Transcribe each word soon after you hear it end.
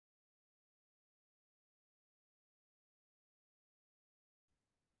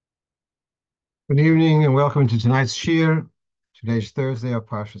Good evening and welcome to tonight's Shir. Today's Thursday of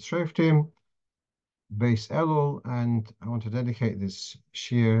Parashat Shoftim, Beis Elul, and I want to dedicate this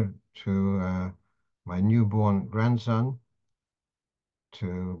Shir to my newborn grandson,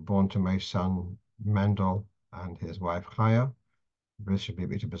 born to my son Mendel and his wife Chaya. They should be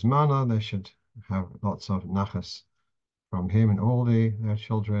B'ita Bismana. They should have lots of nachas from him and all their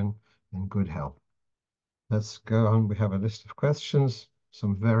children in good health. Let's go on. We have a list of questions,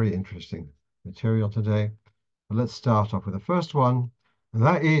 some very interesting material today. Let's start off with the first one, and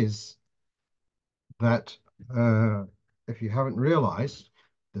that is that if you haven't realized,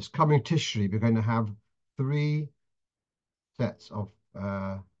 this coming Tishri, we're going to have three sets of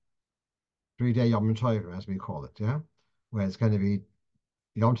 3-day Yom Tovim, as we call it, yeah? Where it's going to be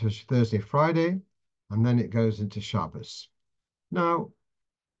Yom Tov Thursday, Friday, and then it goes into Shabbos. Now,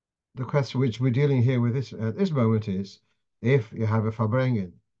 the question which we're dealing here with this at this moment is, if you have a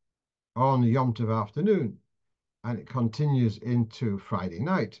Farbrengen on Yom Tov afternoon, and it continues into Friday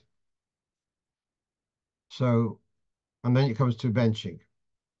night. So, and then it comes to benching.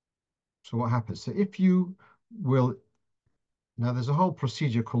 So what happens? So if you will, now there's a whole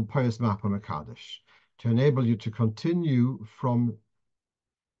procedure called post-mapa Mekadesh to enable you to continue from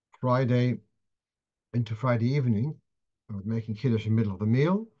Friday into Friday evening, making Kiddush in the middle of the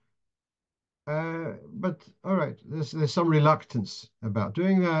meal. But all right, there's some reluctance about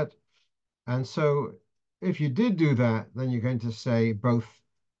doing that. And so if you did do that, then you're going to say both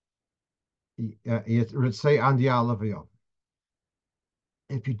say Andiya.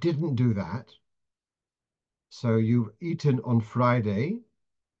 If you didn't do that, so you've eaten on Friday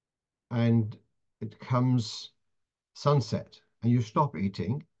and it comes sunset and you stop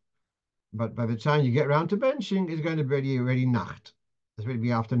eating, but by the time you get around to benching, it's going to be already Nacht. It's going to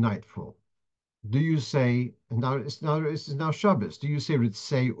be after nightfall. Do you say, and now it's now Shabbos, do you say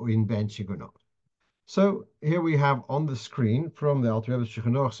Ritzei or in benching or not? So here we have on the screen from the Alter Rebbe's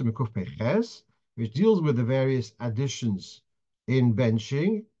Shulchan Aruch Simukuf Peches, which deals with the various additions in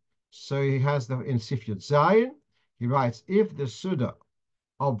benching. So he has in Sifyat Zion, he writes, if the Suda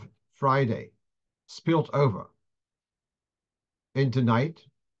of Friday spilt over into night,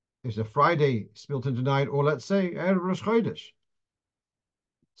 is a Friday spilt into night, or let's say Erev Rosh Chodesh.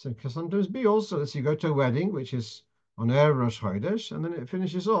 So it can sometimes be also, let's say you go to a wedding, which is on Erev Rosh Chodesh, and then it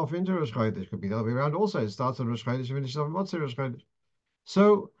finishes off into Rosh Chodesh. Could be the other way around also. It starts on Rosh Chodesh and finishes off on Motzei Rosh Chodesh.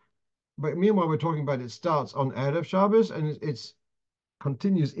 So, but meanwhile, we're talking about it starts on Erev Shabbos and it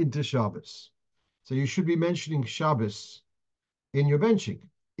continues into Shabbos. So you should be mentioning Shabbos in your benching.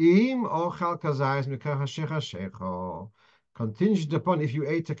 Im ochal kazayis mikach contingent upon if you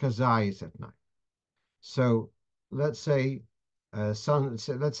ate a kazayis at night. So let's say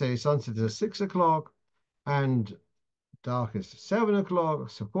sunset is 6 o'clock and dark is 7 o'clock,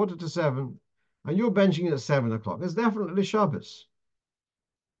 so 6:45, and you're benching at 7 o'clock. It's definitely Shabbos.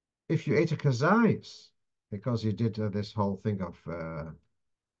 If you ate a kazayis, because you did this whole thing of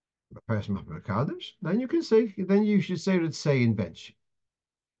person Kaddish, then you should say Ritzei in bench.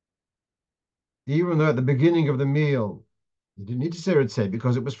 Even though at the beginning of the meal you didn't need to say Ritzei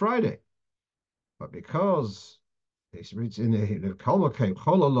because it was Friday, but because it reads in the Kalmakev,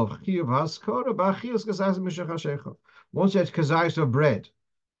 once you had kazayis of bread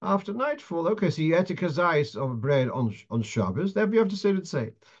after nightfall, okay, so you had a kazayis of bread on Shabbos, then you have to say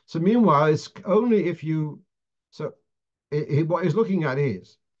Ritzei. So meanwhile, it's only if you, so what he's looking at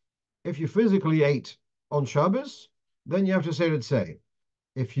is, if you physically ate on Shabbos, then you have to say Ritzei.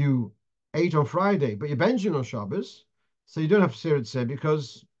 If you ate on Friday, but you're benching on Shabbos, so you don't have to say Ritzei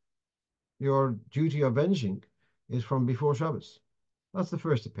because your duty of benching is from before Shabbos. That's the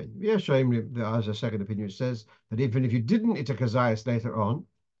first opinion. Yes, there's a second opinion which says that even if you didn't eat a kazayas later on,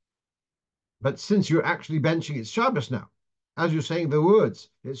 but since you're actually benching, it's Shabbos now. As you're saying the words,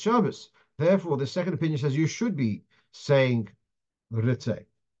 it's Shabbos. Therefore, the second opinion says you should be saying Ritzei.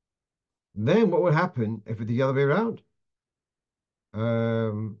 Then what would happen if it's the other way around?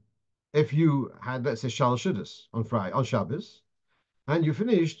 If you had, let's say, Shal Shuddas on Shabbos, and you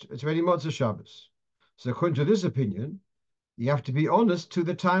finished, it's already Motzei Shabbos. So according to this opinion, you have to be honest to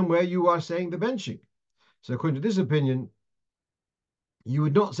the time where you are saying the benching. So according to this opinion, you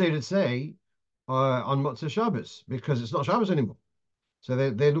would not say Ritzei on Motzei Shabbos because it's not Shabbos anymore. So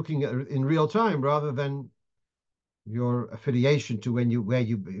they're looking at in real time rather than your affiliation to where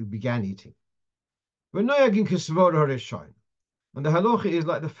you began eating. And the halacha is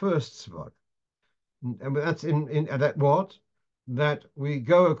like the first svod, and that's in that what that we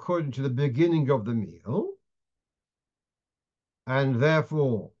go according to the beginning of the meal, and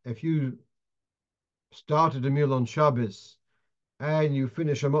therefore, if you started a meal on Shabbos and you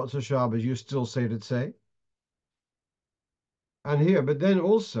finish a Motzah Shabbos, you still say Ritzeh. And here, but then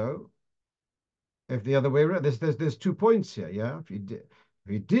also, if the other way around, there's 2 points here, yeah. If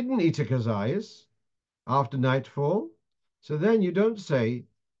you didn't eat a kazayas after nightfall, so then you don't say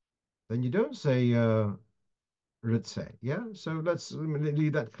Ritzeh, yeah. So let me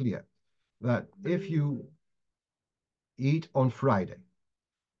leave that clear. That if you eat on Friday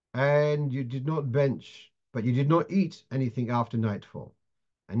and you did not bench, but you did not eat anything after nightfall,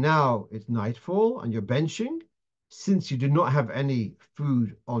 and now it's nightfall and you're benching, since you did not have any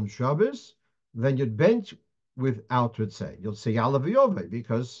food on Shabbos, then you'd bench without Ritzeh. You'll say Yalav Yove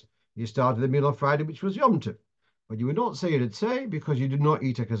because you started the meal on Friday, which was Yom Tov. But you would not say Ritzeh because you did not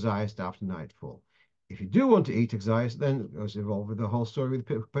eat a kazayas after nightfall. If you do want to eat a kazayas, then it goes involved with the whole story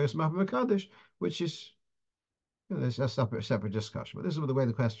with Panorama of Halacha, which is there's a separate discussion. But this is the way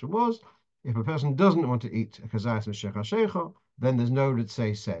the question was. If a person doesn't want to eat a kazayas Meshech HaShecha, then there's no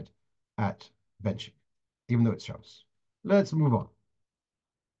Ritzeh said at benching, even though it's Shabbos. Let's move on.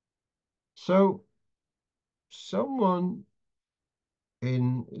 So, someone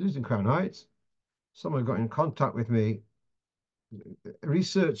lives in Crown Heights, someone got in contact with me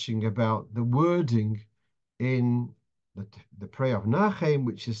researching about the wording in the prayer of Nachem,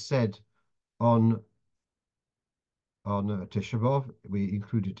 which is said on Tisha B'Av. We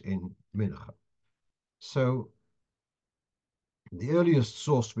include it in Mincha. So the earliest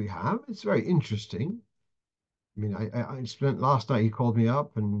source we have, it's very interesting. I mean, I spent last night, he called me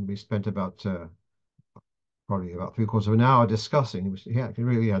up and we spent about probably about 3/4 of an hour discussing. He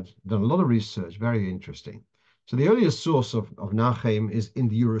really had done a lot of research, very interesting. So the earliest source of Nachem is in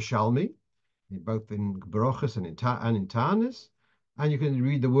the Yerushalmi, both in Baruchas and in Tanis. And you can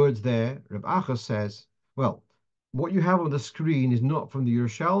read the words there. Reb Acha says, well, what you have on the screen is not from the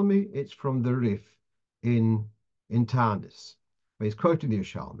Yerushalmi, it's from the Rif in Tanis. But he's quoting the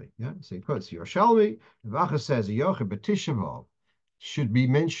Yerushalmi. Yeah? So he quotes the Yerushalmi. Reb Acha says, Yochid B'Tisha should be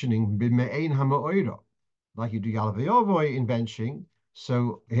mentioning B'me'ein HaMa'oira, like you do Yalav Yovoy in benching.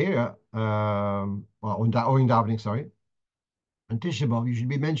 So here, or in davening, sorry, and Tisha B'Av, you should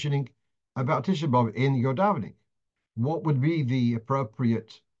be mentioning about Tisha B'Av in your davening. What would be the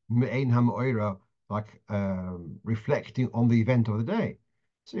appropriate Me'ein HaMa'oira, like reflecting on the event of the day?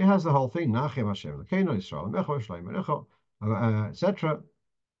 So he has the whole thing, Nachem Hashem, Elokeinu Yisrael, Mecho Shleim Mecho, etc.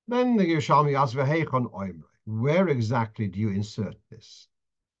 Then the Yerushalmi asks, V'heichon Oimrei, where exactly do you insert this?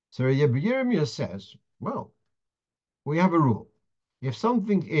 So Yirmiyah says, well, we have a rule. If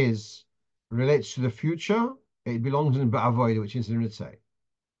something relates to the future, it belongs in Ba'avoida, which is in Ritzeh.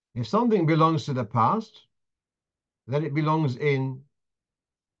 If something belongs to the past, then it belongs in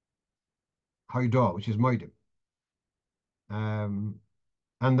Haidah, which is Moedim.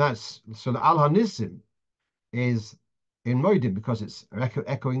 And that's so the Al Hanisim is in Moedim because it's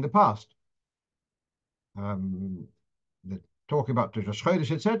echoing the past. The talking about Rosh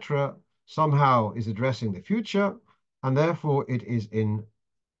Chodesh, etc., somehow is addressing the future, and therefore it is in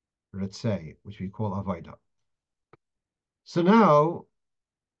Ritzeh, which we call Avodah. So now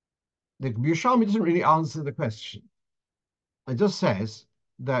the Yerushalmi doesn't really answer the question. It just says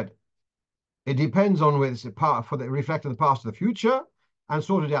that it depends on whether it's a part for the reflect of the past or the future, and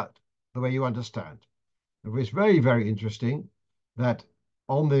sort it out the way you understand. It's very, very interesting that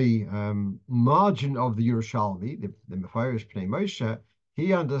on the margin of the Yerushalmi, the Mefarish Pnei Moshe,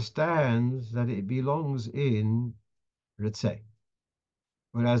 he understands that it belongs in Ritzeh.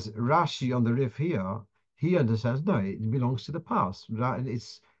 Whereas Rashi on the Rif here, he understands, no, it belongs to the past.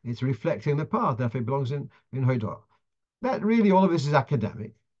 It's reflecting the past, therefore it belongs in Hodah. That really, all of this is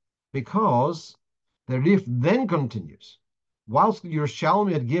academic, because the Rif then continues. Whilst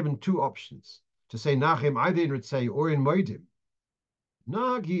Yerushalmi had given 2 options, to say Nachem either in Ritzeh or in Moedim,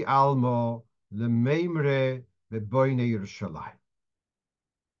 Nagi Almo Lemeimre Beboine Yerushalayim.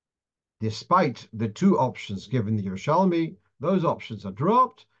 Despite the 2 options given the Yerushalmi, those options are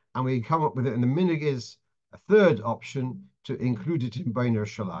dropped, and we come up with it, and the minig is a 3rd option to include it in Boine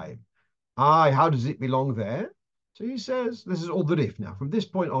Yerushalayim. How does it belong there? So he says, this is all the Rif now. From this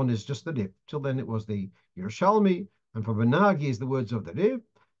point on is just the Rif. Till then it was the Yerushalmi, and from Benagi is the words of the Rif.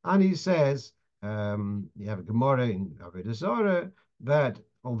 And he says, you have a Gemara in Avodah Zarah, that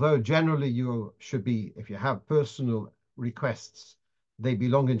although generally you should be, if you have personal requests, they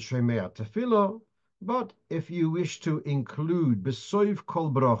belong in Shemei Tefillah, but if you wish to include Besoiv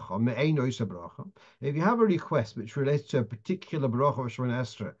Kol Bracha, Me'ein Oisa Bracha, if you have a request which relates to a particular bracha of Shemona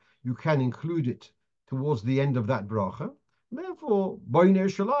Esrei, you can include it towards the end of that bracha. Therefore, Boine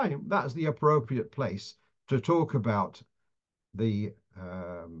Yerushalayim, that's the appropriate place to talk about the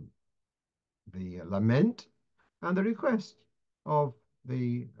lament and the request. of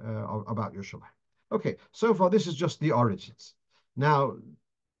the about Yerushalayim. Okay, so far this is just the origins. Now,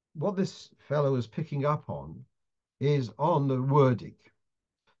 what this fellow is picking up on is on the wording,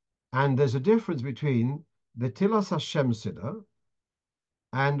 and there's a difference between the Tilas Hashem Siddur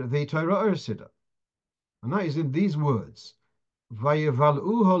and the Torah Siddur, and that is in these words.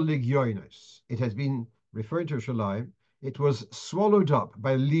 Vayeval'uha legionos. It has been referring to Yerushalayim. It was swallowed up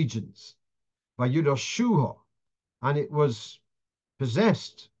by legions, by Yudoshuha, and it was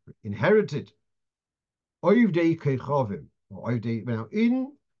possessed, inherited. Oivdei kechavim, or oivdei. Now,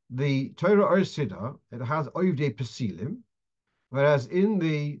 in the Torah Siddur, it has oivdei pesilim, whereas in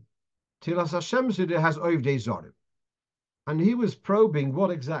the Tilas Hashem Siddur, it has oivdei zorim. And he was probing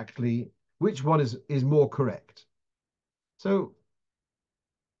what exactly, which one is more correct. So,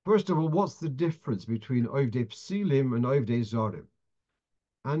 first of all, what's the difference between Ovdei Psilim and Ovdei Zorim?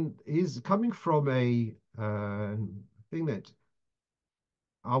 And he's coming from a thing that,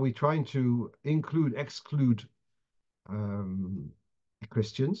 are we trying to exclude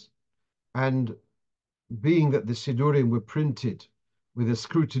Christians? And being that the Sidurim were printed with the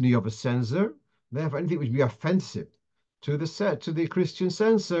scrutiny of a censor, therefore anything which would be offensive to the Christian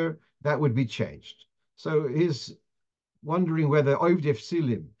censor, that would be changed. So he's wondering whether Ovdei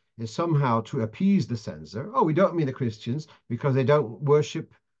Psilim is somehow to appease the censor. Oh, we don't mean the Christians because they don't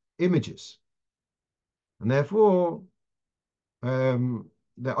worship images. And therefore, the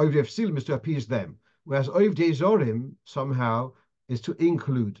Ovdei Psilim is to appease them, whereas Ovdei Zorim somehow is to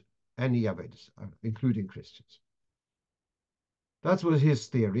include any Avedis, including Christians. That was his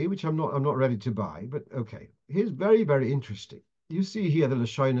theory, which I'm not ready to buy, but okay. Here's very, very interesting. You see here the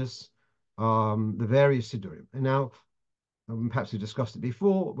Lashonis, the various Sidurim. And now, perhaps we discussed it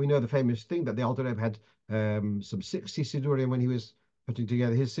before. We know the famous thing that the Alter Rebbe had some 60 Sidurim when he was putting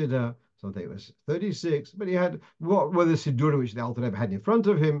together his Siddur. So I think it was 36, but he had what were the Sidurim which the Alter Rebbe had in front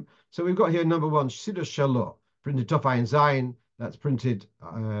of him. So we've got here number one, Siddur Shalom, printed Tov Ayin Zayin. That's printed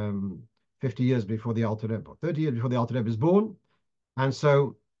 50 years before the Alter Rebbe, 30 years before the Alter Rebbe was born. And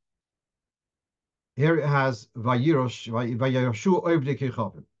so here it has Vayiroshu Ovdei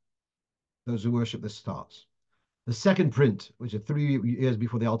Kechavim, those who worship the stars. The second print, which is 3 years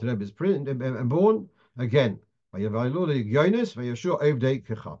before the Alter Rebbe is printed and born, again, so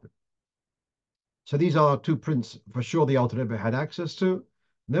these are two prints for sure the Alter Rebbe had access to.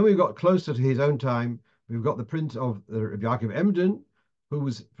 And then we've got closer to his own time, we've got the print of Rabbi Yaakov Emden, who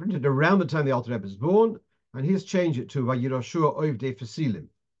was printed around the time the Alter Rebbe was born, and he's changed it to Vayiroshu Ovdei Fasilim.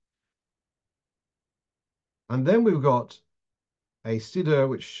 And then we've got a Siddur,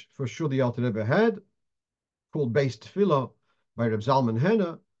 which for sure the Alter Rebbe had, called Beis Tefillah by Reb Zalman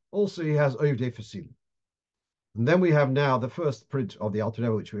Henner. Also, he has Ovdei Fasilim. And then we have now the first print of the Alter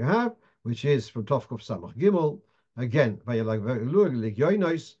Rebbe, which we have, which is from Tovkov Samach Gimel. Again,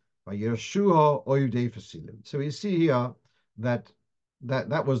 so we see here that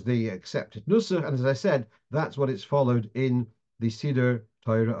was the accepted nusach, and as I said, that's what it's followed in the Siddur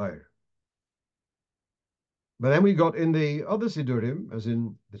Torah. But then we got in the other Siddurim, as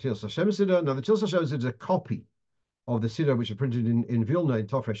in the Tilas Hashem Siddur. Now, the Tilas Hashem Siddur is a copy of the Siddur which are printed in Vilna in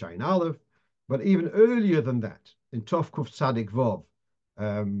Tofresh Ayin Aleph, but even earlier than that, in Tov Kuf Tzadik Vov,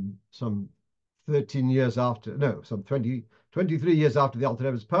 some 13 years after, no, some 23 years after the Alter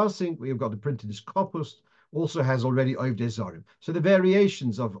Rebbe's passing, we have got the printed Kopust, also has already Ovdei Zorim. So the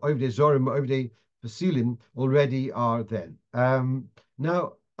variations of Ovdei Zorim, Ovdei Fasilim already are then.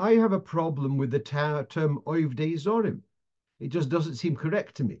 Now, I have a problem with the term Ovdei Zorim. It just doesn't seem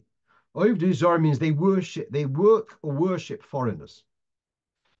correct to me. Ovdei Zorim means they work or worship foreigners.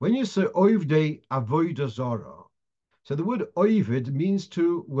 When you say Ovdei Avodah Zarah, so the word Ovid means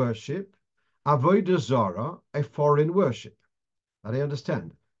to worship, Avodah Zarah, a foreign worship. That I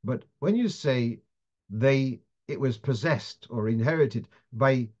understand. But when you say it was possessed or inherited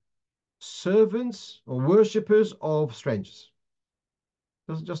by servants or worshippers of strangers,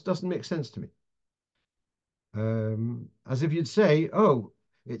 just doesn't make sense to me. As if you'd say, oh,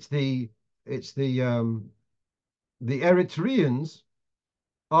 it's the Eritreans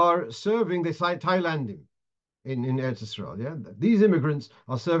are serving the Thailandim in Eretz Israel. Yeah, these immigrants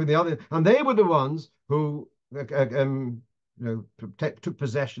are serving the other, and they were the ones who took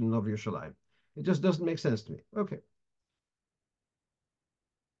possession of Yerushalayim. It just doesn't make sense to me. Okay.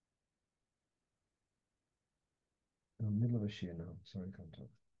 In the middle of a shir now. Sorry, can't talk.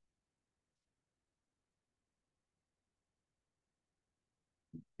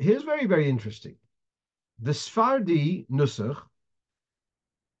 Here's very, very interesting. The Sfardi Nusach,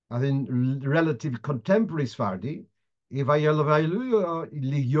 as in relative contemporary Sfardi, okay,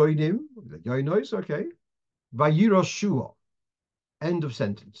 Vayiroshua. End of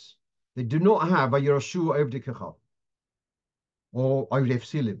sentence. They do not have a Yeroshua Ovdei Kachal or Ovdei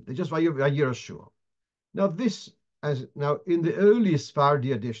Fsilim. They just have a Yeroshua. Now this, as now in the earliest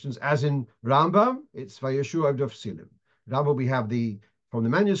Sephardi editions, as in Rambam, it's Vayeshu Ovdei Fsilim. Rambam we have from the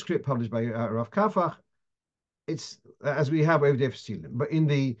manuscript published by Rav Kafach. It's as we have Ovdei Fsilim. But in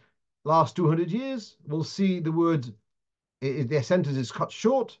the last 200 years, we'll see the word, their sentence is cut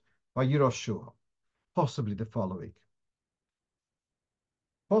short by Yeroshua. Possibly the following.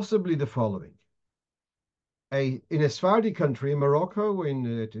 Possibly the following. In a Sephardi country, in Morocco,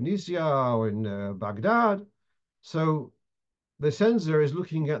 in Tunisia, or in Baghdad, so the censor is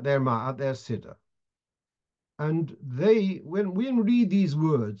looking at their siddur, and when we read these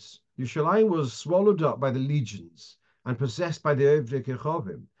words, Yerushalayim was swallowed up by the legions and possessed by the Ovdei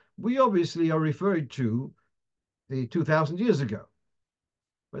Kechovim. We obviously are referred to the 2,000 years ago,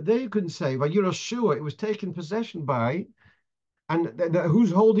 but they couldn't say by Yeroshua it was taken possession by, and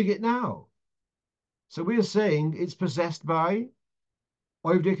who's holding it now? So we're saying it's possessed by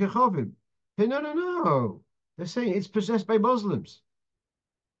Ovdei Kechovim. No. They're saying it's possessed by Muslims.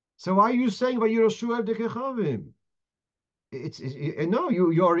 So why are you saying by Yeroshua Ovdei Kechovim? No,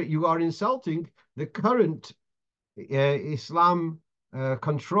 you are insulting the current Islam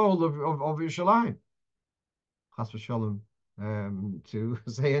control of Yerushalayim. Chas v'shalom, to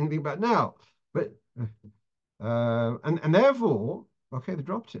say anything about now, but and therefore, okay, they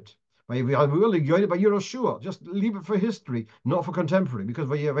dropped it. By Yeroshua, just leave it for history, not for contemporary, because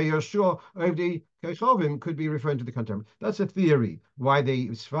Yeroshua of the Kechovim could be referring to the contemporary. That's a theory why the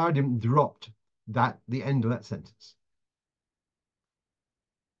Sfardim dropped the end of that sentence.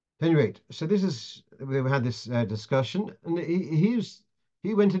 At any rate, so we had this discussion, and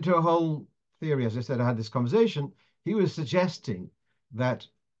he went into a whole theory. As I said, I had this conversation. He was suggesting that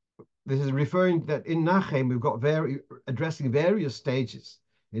this is referring that in Nachem we've got addressing various stages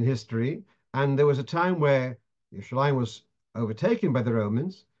in history, and there was a time where Yerushalayim was overtaken by the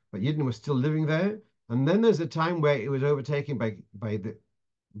Romans, but Yidden was still living there, and then there's a time where it was overtaken by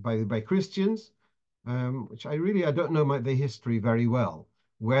Christians, which I don't know the history very well,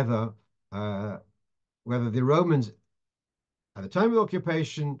 whether the Romans at the time of the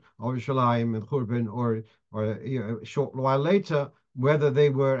occupation of Yerushalayim and Churban, or a short while later, whether they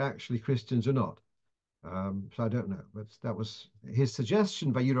were actually Christians or not. So I don't know, but that was his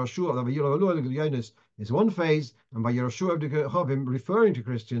suggestion. By Yeroshua is one phase, and by Yeroshua of the Kechovim, referring to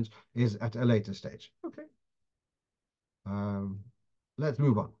Christians, is at a later stage. Okay. Let's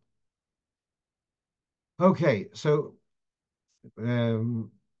move on. Okay, so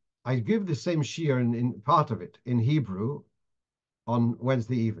I give the same shiur in part of it in Hebrew on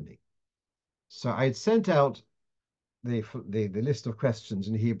Wednesday evening. So I had sent out the list of questions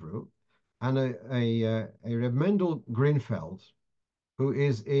in Hebrew, and a Reb Mendel Grinfeld, who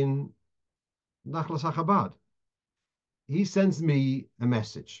is in Nachlas HaChabad, he sends me a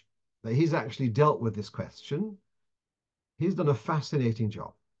message that he's actually dealt with this question. He's done a fascinating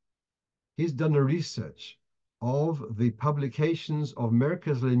job. He's done a research of the publications of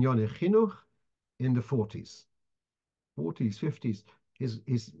Merkaz L'Inyonei Chinuch in the 40s, 50s.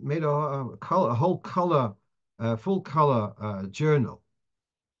 He's made a whole color, full color journal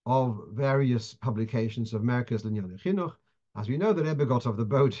of various publications of Merkaz L'Inyonei Chinuch. As we know, the Rebbe got off the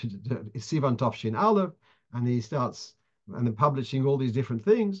boat, Sivan Topshin Aleph, and he starts publishing all these different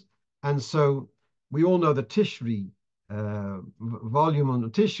things. And so we all know the Tishri volume on the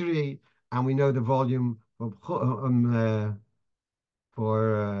Tishri, and we know the volume for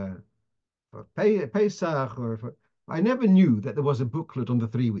Pesach. I never knew that there was a booklet on the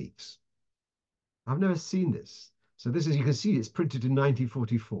 3 weeks. I've never seen this. So this is, you can see, it's printed in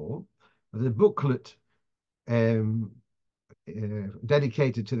 1944. The booklet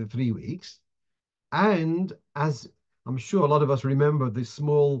dedicated to the 3 weeks. And as I'm sure a lot of us remember, the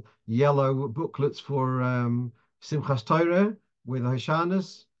small yellow booklets for Simchas Torah with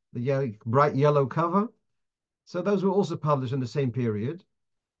Hashanahs, the bright yellow cover. So those were also published in the same period.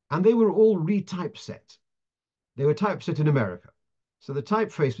 And they were all retypeset. They were typeset in America. So the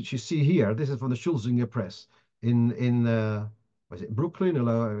typeface which you see here, this is from the Schulzinger Press in was it Brooklyn or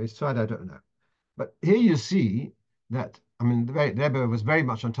Lower East Side? I don't know. But here you see that, I mean, the Rebbe was very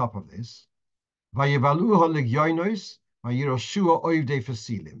much on top of this. So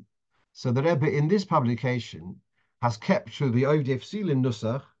the Rebbe in this publication has kept to the Ovdei Fsilim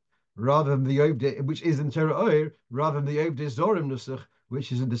Nusach rather than the Ovdei, which is in Torah Oir, rather than the Ovdei Zorim Nusach,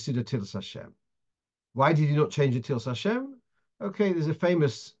 which is in the Siddur Tils Hashem. Why did he not change it Tils Hashem? Okay,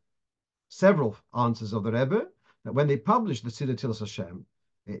 there's several answers of the Rebbe, that when they published the Siddur Tils Hashem,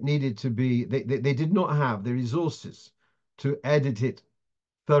 it needed to be, they did not have the resources to edit it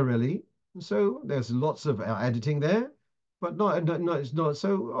thoroughly. So there's lots of editing there, but it's not.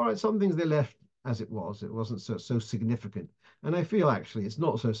 So, all right, some things they left as it was. It wasn't so significant. And I feel actually it's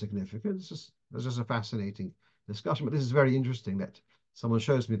not so significant. It's just a fascinating discussion. But this is very interesting that someone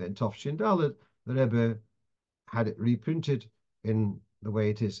shows me that in Tov Shin Dalet, the Rebbe had it reprinted in the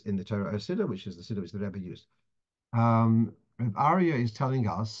way it is in the Torah Siddur, which is the Siddur which the Rebbe used. Reb Arya is telling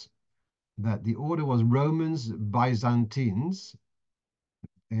us that the order was Romans, Byzantines,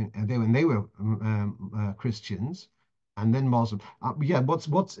 and they were Christians, and then Muslim. Yeah,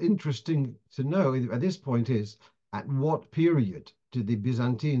 what's interesting to know at this point is at what period did the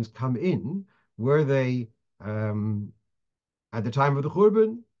Byzantines come in? Were they at the time of the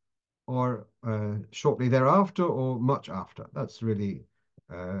Churban, or shortly thereafter, or much after? That's really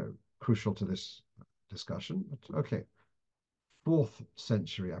crucial to this discussion. But okay, 4th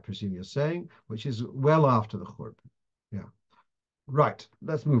century, I presume you're saying, which is well after the Churban. Yeah. Right,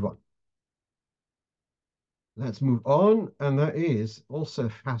 let's move on. Let's move on, and that is also a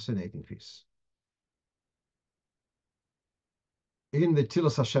fascinating piece. In the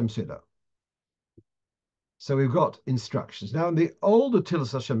Tilas Hashem Siddur. So we've got instructions. Now, in the older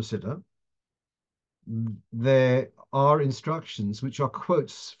Tilas Hashem Siddur, there are instructions which are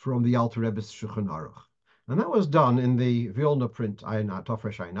quotes from the Alter Rebbe's Shulchan Aruch. And that was done in the Vilna print,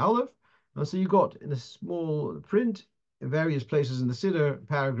 Tofresh Ayin Aleph. And so you got in a small print, in various places in the Siddur,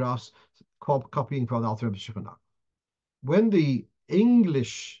 paragraphs copying from the Alter Rebbe's Shulchan Aruch. When the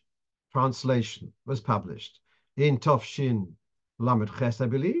English translation was published in Tofshin Lamed Ches, I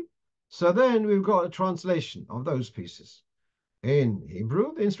believe, so then we've got a translation of those pieces. In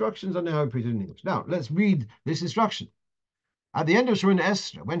Hebrew, the instructions are now repeated in English. Now, let's read this instruction. At the end of Shemoneh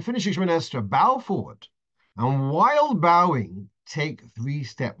Esrei, when finishing Shemoneh Esrei, bow forward, and while bowing, take 3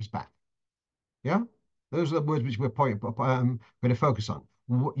 steps back. Yeah? Those are the words which we're going to focus on.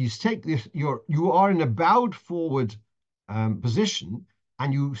 You take this, you are in a bowed forward position,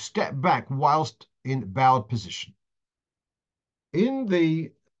 and you step back whilst in bowed position. In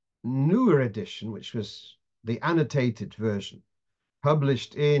the newer edition, which was the annotated version,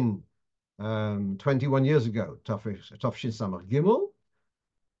 published in 21 years ago, Tafshin Samach Gimel,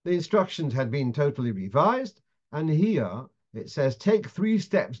 the instructions had been totally revised, and here it says take 3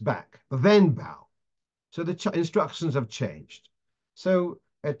 steps back, then bow. So the instructions have changed. So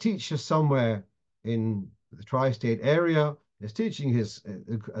a teacher somewhere in the tri-state area is teaching his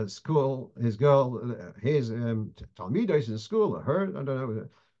school, his girl, his Talmidos in school, or her, I don't know,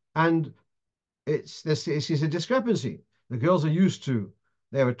 and it's a discrepancy. The girls are used to,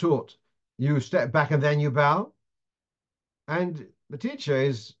 they were taught, you step back and then you bow, and the teacher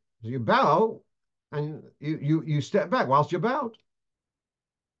is you bow and you step back whilst you're bowed.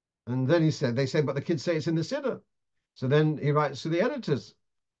 And then they say, but the kids say it's in the Siddur. So then he writes to the editors,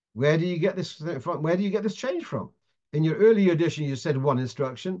 where do you get this from? Where do you get this change from? In your earlier edition, you said one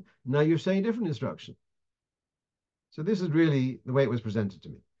instruction. Now you're saying a different instruction. So this is really the way it was presented to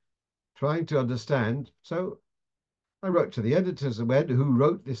me, trying to understand. So I wrote to the editors who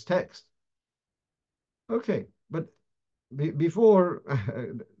wrote this text. Okay, but before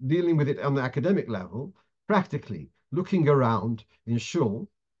dealing with it on the academic level, practically looking around in shul,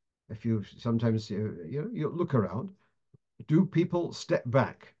 if you sometimes you look around, do people step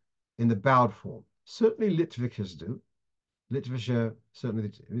back in the bowed form? Certainly Litvickers do.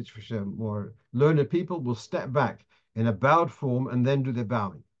 Certainly Litvisher more learned people will step back in a bowed form and then do their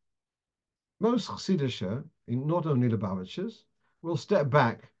bowing. Most Chassidische, not only Lubavitchers, will step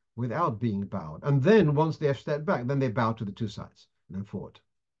back without being bowed. And then once they have stepped back, then they bow to the 2 sides and then forward.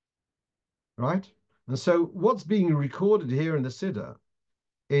 Right? And so what's being recorded here in the Siddur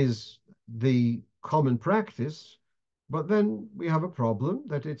is the common practice, but then we have a problem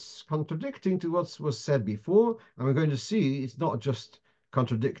that it's contradicting to what was said before, and we're going to see it's not just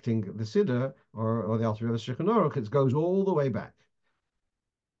contradicting the Siddur or the Alter Rebbe's Shulchan Aruch, it goes all the way back.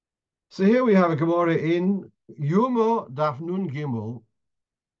 So here we have a Gemara in Yuma Daf Nun Gimel,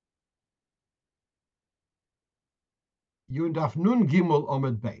 Daf Nun Gimel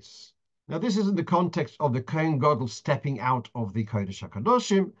Omed Beis. Now this is in the context of the Kohen Gadol stepping out of the Kodesh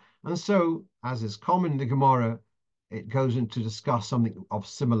HaKadoshim, and so, as is common in the Gemara, it goes in to discuss something of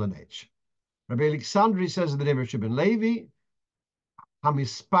similar nature. Rabbi Alexandri says in the name of Shimon Levi,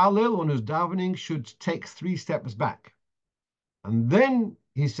 Hamispalel, one who's davening, should take 3 steps back. And then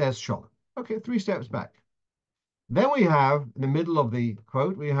he says Shalom. Okay, 3 steps back. Then we have, in the middle of the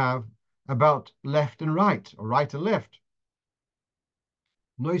quote, we have about left and right, or right and left.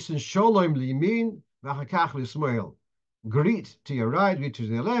 Noisen Shalom limin, v'achakach l'smoel. Greet to your right, greet to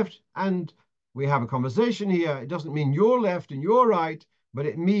your left, and we have a conversation here. It doesn't mean your left and your right, but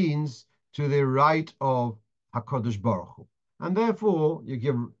it means to the right of HaKadosh Baruch Hu. And therefore, you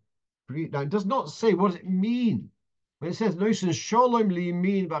give. Now, it does not say what does it mean. When it says Noisin Shalom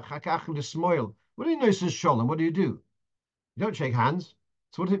limin b'chakach l'smoil, what do you Noisin Shalom? What do? You don't shake hands.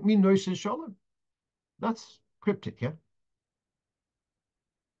 So what does it mean Noisin Shalom? That's cryptic, yeah?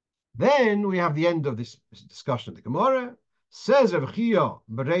 Then we have the end of this discussion of the Gemara. Says Rav Chia,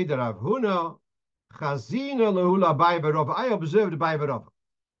 Bereder Rav Huna, Chazina lehula Abai v'Rava. I observed Abai v'Rava.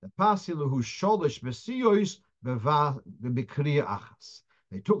 The pasi lehu sholish b'siyos b'bikriya achas.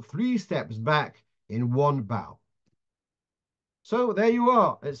 They took 3 steps back in one bow. So there you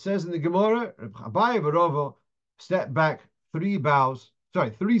are. It says in the Gemara, Abai v'Rava step back 3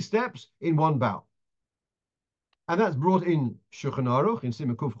 steps in one bow. And that's brought in Shulchan Aruch in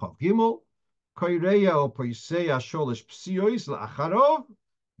Siman Kuf Chav Gimel. Koireya o poiseya sholish psiois la'acharov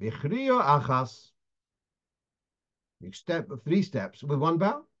v'chriya achas. You step 3 steps with one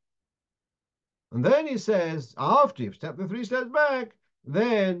bow. And then he says, after you've stepped the 3 steps back,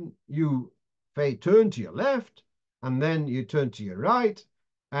 then you turn to your left, and then you turn to your right,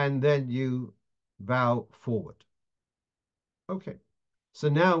 and then you bow forward. Okay. So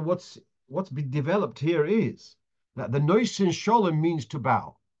now what's been developed here is that the Noisin Shalom means to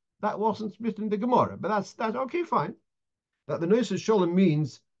bow. That wasn't written in the Gemara, but that's okay, fine. That the Noisin Shalom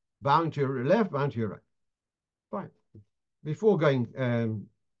means bowing to your left, bowing to your right. Fine. Before going,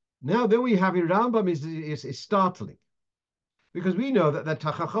 now then we have in Rambam is startling, because we know that the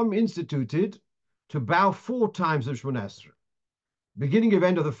Chacham instituted to bow 4 times of Shemona Esrei, beginning of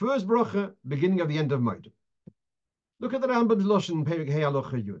end of the first bracha, beginning of the end of Moedim. Look at the Rambam's Loshen Perek Hey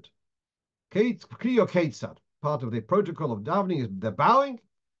Halacha Yud. Kriyo Ketzad. Part of the protocol of davening is the bowing.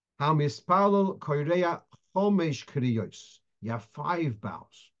 How mispalel koireya chomesh kriyos. You have 5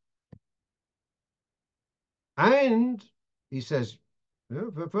 bows. And he says,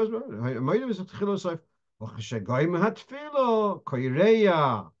 first one, is chilosif. Ocheshegoyim hatfilo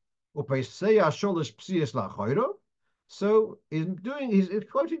koireya upeiseya sholish psias lachoiro. So he's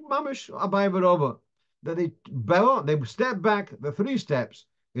quoting Mamish Abai v'Rava that they step back the 3 steps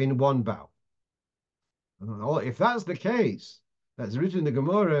in one bow. If that's the case, that's written in the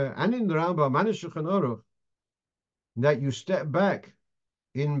Gemara and in the Rambam and in Shulchan Aruch, that you step back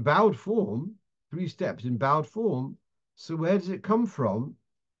in bowed form, 3 steps in bowed form. So where does it come from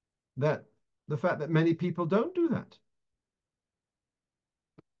that the fact that many people don't do that?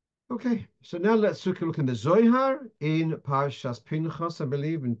 Okay, so now let's take a look in the Zohar in Parshas Pinchas, I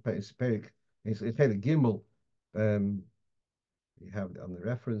believe, in Perek. It's Perek Gimel. We have it on the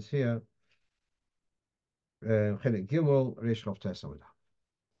reference here. So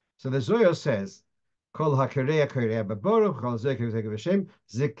the Zohar says, Kol hakereya kereya b'baruch, kol zeker zeker v'shem,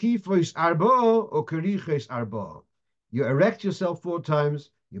 zekifos arba o keriches arba. You erect yourself 4 times,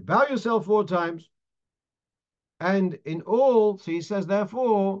 you bow yourself 4 times, and in all, so he says,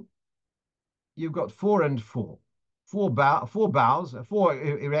 therefore, you've got 4 and 4. 4 bows, 4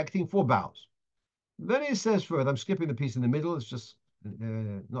 erecting, 4 bows. Then he says further, I'm skipping the piece in the middle, it's just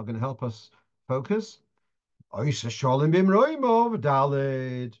not going to help us focus. Oisa Shalom Bimroimov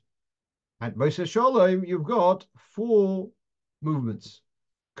Dalid. At Oisa Shalom, you've got 4 movements.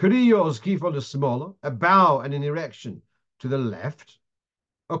 Kriyos Kifo the smaller, a bow and an erection to the left.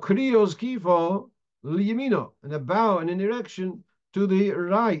 Or Kriyos Kifo Liyamino, and a bow and an erection to the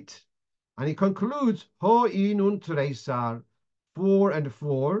right. And he concludes, Ho inun tresar, 4 and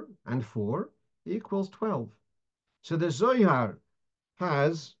 4 and 4 equals 12. So the Zohar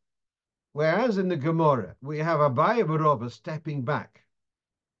has, whereas in the Gemara, we have Abai v'Rava stepping back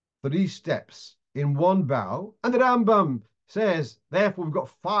 3 steps in one bow, and the Rambam says, therefore we've got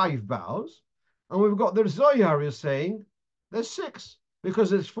 5 bows, and we've got the Zohar is saying there's 6, because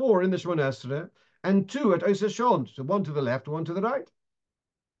there's 4 in the Shemona Esrei, and 2 at Osa Shon, so 1 to the left, 1 to the right.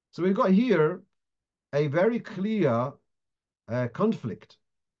 So we've got here a very clear conflict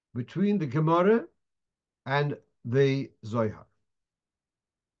between the Gemara and the Zohar.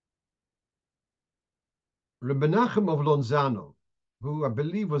 Rabbi Nachum of Lonzano, who I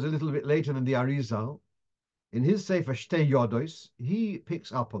believe was a little bit later than the Arizal, in his Sefer Shtei Yodos, he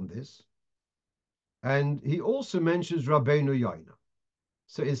picks up on this, and he also mentions Rabbeinu Yoina.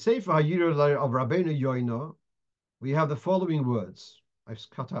 So in Sefer HaYirah of Rabbeinu Yoina, we have the following words. I've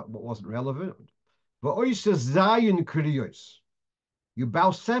cut out what wasn't relevant. V'oisa zayin kriyos. You bow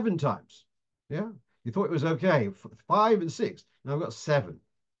 7 times. Yeah, you thought it was okay. 5 and 6. Now I've got 7.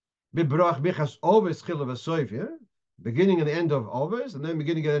 Bibrach bichas oves chil v'soif. Yeah, beginning and the end of oves, and then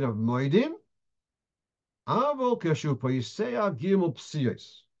beginning and end of moedim. Avol kashu poisea gimel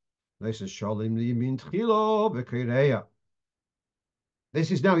psiyos. This is Shalom Limin Tchilo V'Kireya.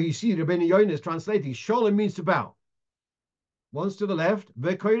 This is now, you see, Rabbeinu Yonah is translating. Shalom means to bow. Once to the left,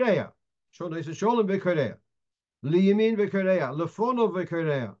 V'Kireya. This is Shalom V'Kireya. Liyamin V'Kireya. Lefono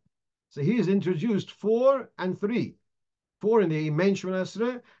V'Kireya. So he has introduced 4 and 3. 4 in the main Shemona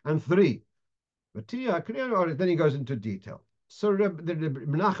Esrei and 3. But then he goes into detail. So the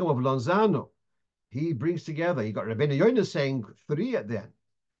Menachem of Lanzano, he brings together, you got Rabbeinu Yonah saying 3 at the end.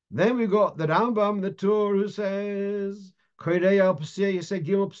 Then we got the Rambam, the Tur, who says, Koireya P'siyah, say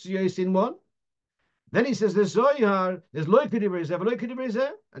Gimel P'siyah in 1. Then he says the Zohar is Lo Kedivre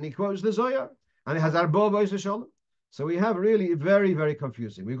Zeh, and he quotes the Zohar, and it has Arba V'Ois Shalom. So we have really very, very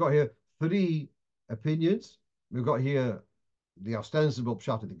confusing. We've got here 3 opinions. We've got here the ostensible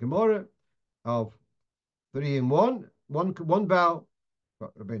pshat of the Gemara of 3 in 1, one bow.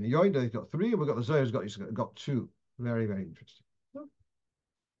 Got Rabbeinu Yonah, he's got 3, and we've got the Zohar, he's got 2. Very, very interesting.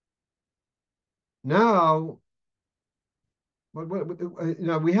 Now,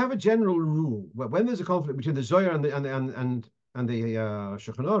 we have a general rule. When there's a conflict between the Zohar and the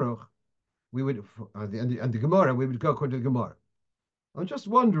Shulchan Aruch, we would and the Gemara, we would go according to the Gemara. I'm just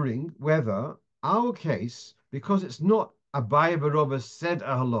wondering whether our case, because it's not Abaye Barova said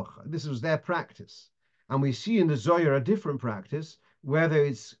a halacha, this was their practice, and we see in the Zohar a different practice, whether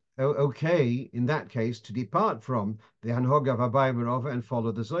it's okay in that case to depart from the Hanhog of Abaye Barova and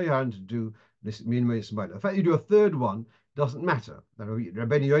follow the Zohar and to do this minimum. The fact you do a third one doesn't matter.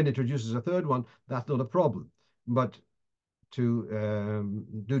 Rabbeinu Yonah introduces a third one, that's not a problem. But to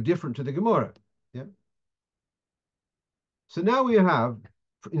do different to the Gemara. Yeah. So now we have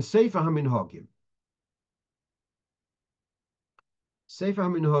in Sefer HaMinhagim. Sefer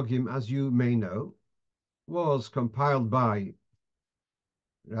HaMinhagim, as you may know, was compiled by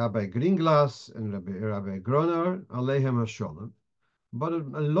Rabbi Greenglass and Rabbi Groner, Aleichem HaSholem. But a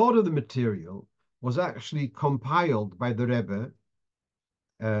lot of the material was actually compiled by the Rebbe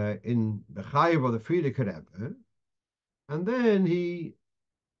in the Chayev of the Frierdiker Rebbe, and then he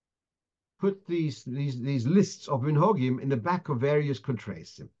put these lists of minhagim in the back of various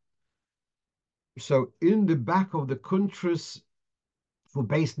kuntresim. So in the back of the kuntras for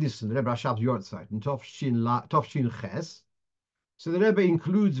Beis Nissen, the Rebbe Rashab Yortzeit, and Tovshin Ches, so the Rebbe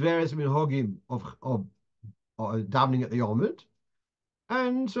includes various minhagim of davening at the Yomid,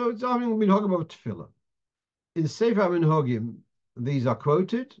 and so it's davening minhagim of Tefillah. In Sefer Minhagim, these are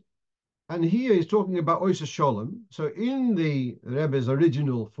quoted, and here he's talking about Oisa Sholem. So in the Rebbe's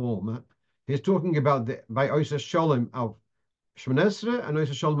original format, he's talking about by Oisa Sholem of Shemona Esrei and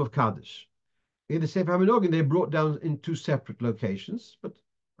Oisa Sholem of Kaddish. In the Sefer HaMinhagim, they're brought down in 2 separate locations, but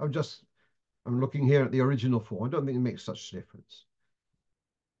I'm looking here at the original form. I don't think it makes such a difference.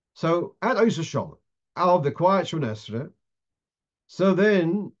 So at Oisa Sholem, out of the quiet Shemona Esrei, so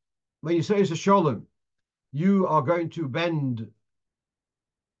then when you say Oisa Sholem, you are going to bend,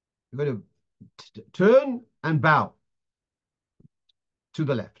 you're going to turn and bow to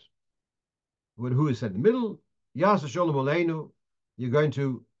the left. Who is in the middle? Yasa Sholem Aleinu, you're going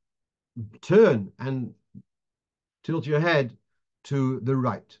to turn and tilt your head to the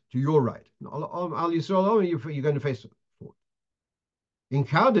right, to your right. Al Yisrael, you're going to face forward. In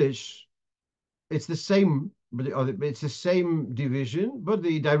Kaddish, it's the same, it's the same division, but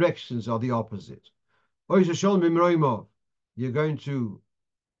the directions are the opposite. You're going to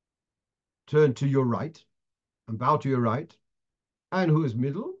turn to your right and bow to your right. And who is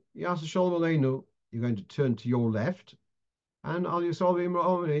middle? Yasa Sholem Aleinu, you're going to turn to your left. And Al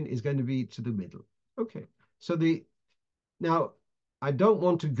Yisrael is going to be to the middle. Okay. So now I don't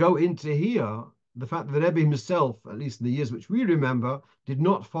want to go into here the fact that the Rebbe himself, at least in the years which we remember, did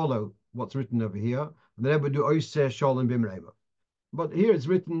not follow what's written over here. And the Rebbe do Oiseh Sholem Bimreva. But here it's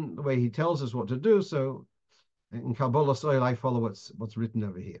written the way he tells us what to do. So in Kabbalah Soil, I follow what's written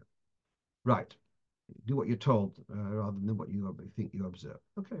over here. Right. Do what you're told rather than what you think you observe.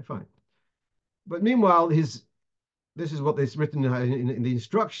 Okay, fine. But meanwhile, this is what is written in the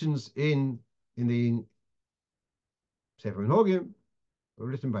instructions in the Sefer Minhagim,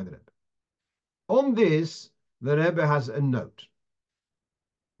 written by the Rebbe. On this, the Rebbe has a note.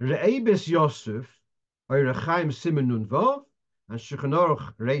 Re'ebes Yosef, Oirechaim Simen Nun Vav, and Shulchan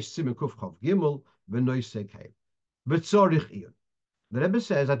Aruch Reish Simen Kuf Chav Gimel, V'noisei Keil. V'tzorich Iyun. The Rebbe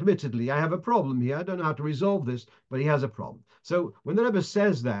says, admittedly, I have a problem here. I don't know how to resolve this, but he has a problem. So when the Rebbe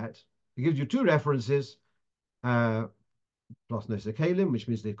says that, he gives you 2 references, plus Noisei Keilim, which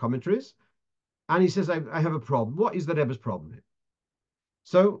means the commentaries, and he says, I have a problem. What is the Rebbe's problem here?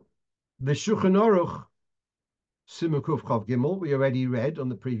 So the Shulchan Aruch Siman Kuf Chav Gimel, we already read on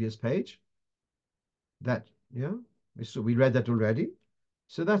the previous page. That, yeah, we read that already.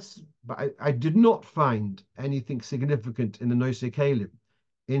 So that's, but I did not find anything significant in the Noise Kalim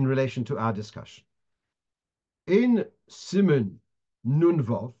in relation to our discussion. In Simon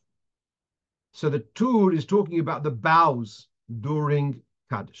Nunvov, so the Tur is talking about the bows during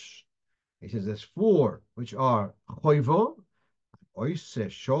Kaddish. He says there's four, which are Choivo, Oise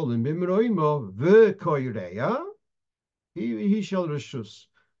Sholem Bimroimo, V'Koireya, he shall reshus.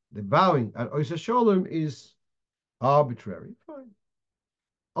 The bowing at Oise Sholem is arbitrary. Fine.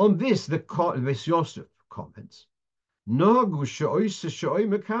 On this, the Ves Yosef comments, Nogu she'oise she'oi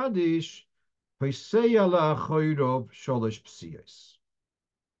mekadish, Hoiseya la'achoyrov sholosh psiyos.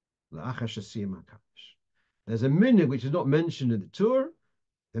 La'achash asiyim HaKadosh. There's a minhag which is not mentioned in the Torah.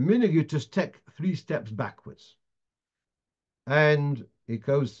 The minhag, you just take 3 steps backwards. And it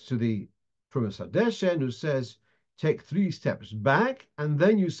goes to the Trumas Hadeshen, who says, take 3 steps back, and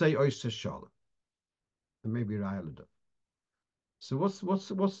then you say Oise Shalom. And maybe Ra'aladov. So what's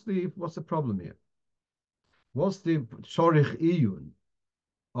the problem here? What's the Tzorich Iyun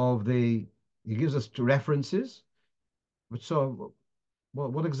of the? He gives us 2 references, but so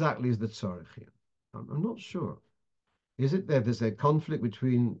what exactly is the tzorich here? I'm not sure. Is it that there's a conflict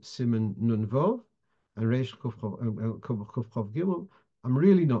between Simon Nunvov and Reish Kuf Gimel? I'm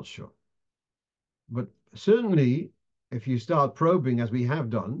really not sure. But certainly, if you start probing, as we have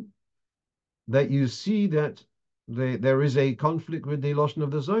done, that you see that there is a conflict with the Lashon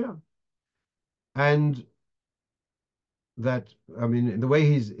of the Zohar. And that, I mean, the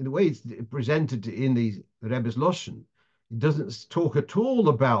way it's presented in the Rebbe's Lashon, it doesn't talk at all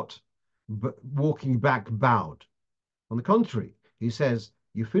about walking back bowed. On the contrary, he says,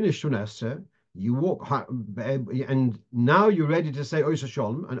 you finish Shunasa, you walk, and now you're ready to say Oisa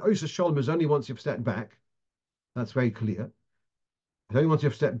Sholem, and Oisa Sholem is only once you've stepped back. That's very clear. It's only once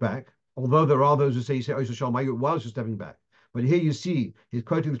you've stepped back, although there are those who say you say Oisa Sholem whilst you're stepping back. But here you see, he's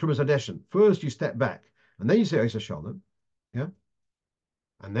quoting the Trumas Hadeshen. First you step back, and then you say Oisa Sholem. Yeah.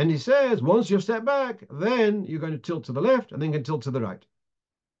 And then he says, once you've stepped back, then you're going to tilt to the left, and then you can tilt to the right.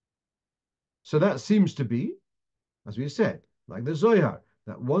 So that seems to be, as we said, like the Zohar,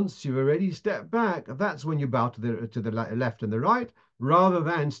 that once you've already stepped back, that's when you bow to the left and the right, rather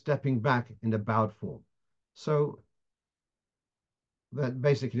than stepping back in a bowed form. So that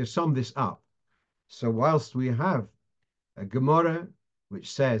basically, to sum this up, so whilst we have a Gemara which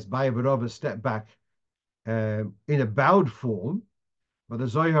says, Bayavarova step back in a bowed form, but the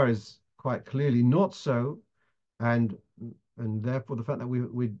Zohar is quite clearly not so, and therefore the fact that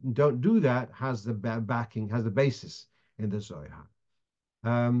we don't do that has the backing, has the basis in the Zohar.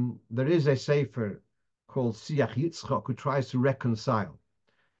 There is a sefer called Siach Yitzchak who tries to reconcile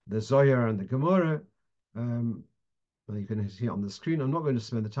the Zohar and the Gemara. You can see it on the screen. I'm not going to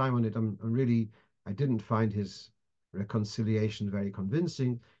spend the time on it. I didn't find his reconciliation very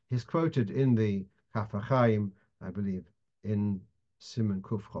convincing. He's quoted in the Kaf HaChaim, I believe, in Simon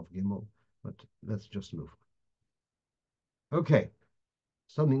Kuf Chav Gimel, but let's just move on. Okay,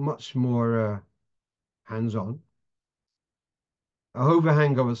 something much more hands-on. A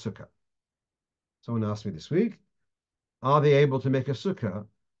overhang of a sukkah. Someone asked me this week, are they able to make a sukkah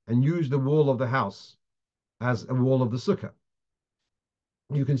and use the wall of the house as a wall of the sukkah?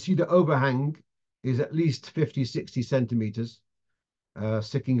 You can see the overhang is at least 50, 60 centimeters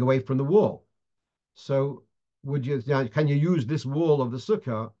sticking away from the wall. So can you use this wall of the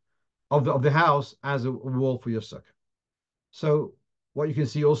sukkah, of the house, as a wall for your sukkah? So what you can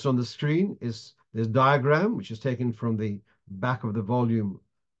see also on the screen is this diagram, which is taken from the back of the volume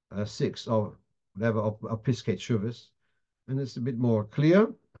 6 of whatever of Piskei Shuvas, and it's a bit more clear.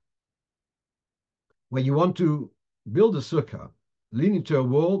 Where you want to build a sukkah leaning to a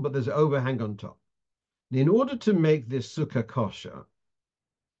wall, but there's an overhang on top. In order to make this sukkah kosher,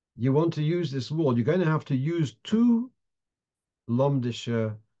 you want to use this wall. You're going to have to use 2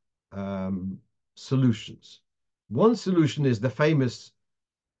 Lomdischer solutions. One solution is the famous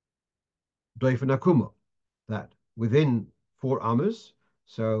Doifen Akuma, that within 4 amas,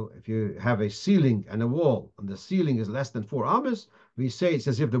 so if you have a ceiling and a wall, and the ceiling is less than 4 amas, we say it's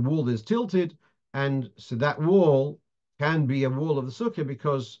as if the wall is tilted, and so that wall can be a wall of the sukkah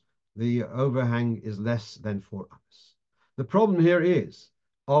because the overhang is less than 4 amas. The problem here is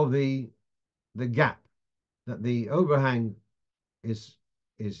of the gap, that the overhang is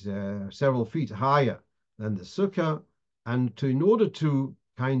several feet higher than the sukkah, and in order to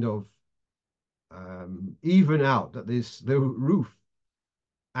kind of even out that the roof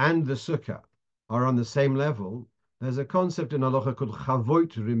and the sukkah are on the same level, there's a concept in halacha called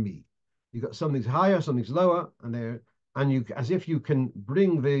chavoit rimi. You got something's higher, something's lower, and you, as if you can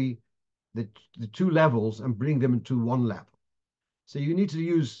bring the 2 levels and bring them into one level. So you need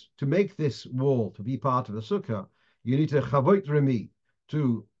to make this wall to be part of the sukkah, you need to chavoit remi,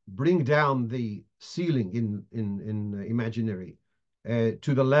 to bring down the ceiling in imaginary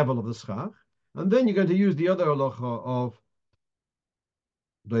to the level of the schach. And then you're going to use the other halacha of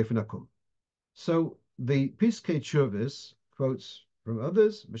doifen akum. So the Piskei Teshuvos quotes from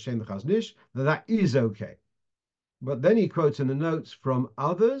others, B'Shem the Chaznish, that is okay. But then he quotes in the notes from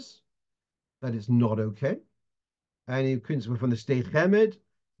others that it's not okay. And he quotes from the Shtei Chemed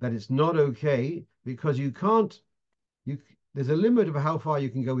that it's not okay because you can't, there's a limit of how far you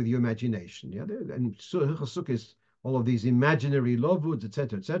can go with your imagination. Yeah, and Sukkot, all of these imaginary lovewoods,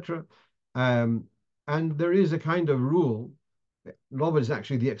 etc., etc. And there is a kind of rule. Lovwood is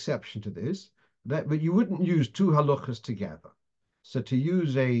actually the exception to this. But you wouldn't use two halachas together. So to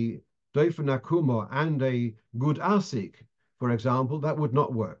use a doifen akuma and a good asik, for example, that would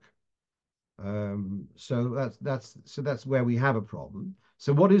not work. So that's where we have a problem.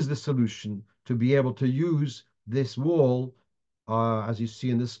 So what is the solution to be able to use this wall, as you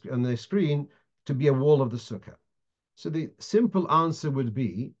see on the screen, to be a wall of the sukkah? So the simple answer would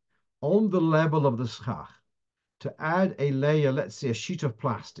be on the level of the schach to add a layer, let's say a sheet of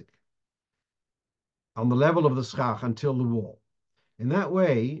plastic, on the level of the schach until the wall. In that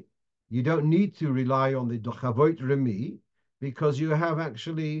way, you don't need to rely on the dochavot remi because you have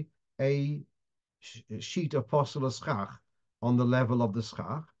actually a sheet of porcelain schach on the level of the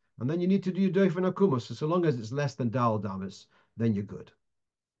schach, and then you need to do doifen akumus. So long as it's less than dal damas, then you're good.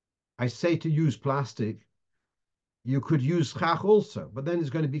 I say to use plastic. You could use schach also, but then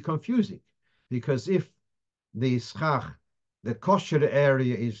it's going to be confusing because if the schach, the kosher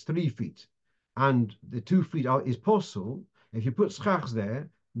area is 3 feet, and the 2 feet is posel, if you put schachs there,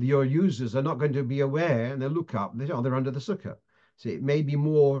 your users are not going to be aware, and they'll look up, they're under the sukkah. So it may be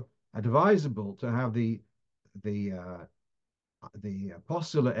more advisable to have the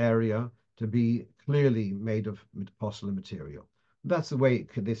postular area to be clearly made of postular material. That's the way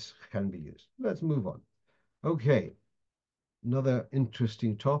this can be used. Let's move on. Okay, another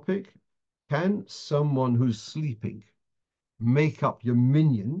interesting topic. Can someone who's sleeping make up your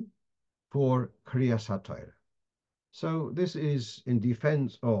minyan for Kriyas HaTorah? So this is in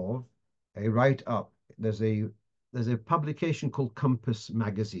defense of a write-up. There's a publication called Compass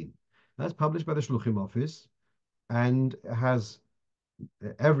Magazine. That's published by the Shluchim office and has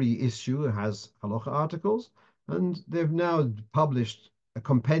every issue has halacha articles, and they've now published a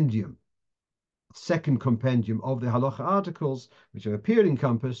compendium, second compendium of the halacha articles, which have appeared in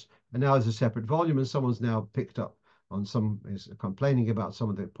Compass, and now as a separate volume, and someone's now picked up on is complaining about some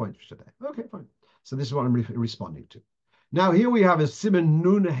of the points today. Okay, fine. So this is what I'm responding to. Now here we have a Siman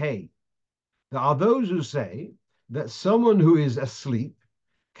Nun Hey. There are those who say that someone who is asleep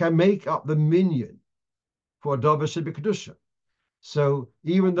can make up the minyan for Dover Shebekadusha. So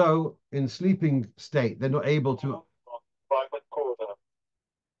even though in sleeping state they're not able to.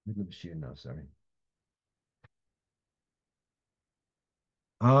 Now, sorry.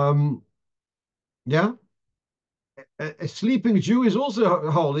 Yeah, a sleeping Jew is also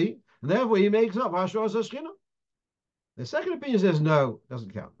holy, and therefore he makes up Hashra Shechina. The second opinion says no,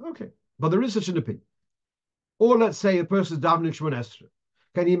 doesn't count. Okay, but there is such an opinion. Or let's say a person is davening Shemon Esrei.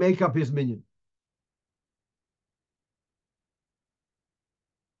 Can he make up his minyan?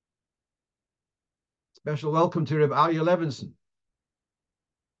 Special welcome to Reb Aryeh Levinson.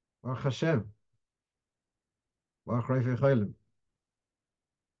 Baruch Hashem. Baruch Reifei Cholim.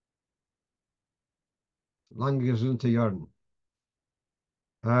 Lange gesunte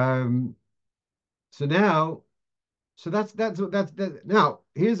Jahren. So now, that's now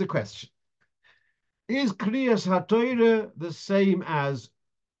here's the question. Is Kriyas HaTorah the same as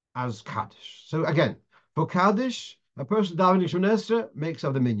Kaddish? So again, for Kaddish, a person davening Shemon Esrei makes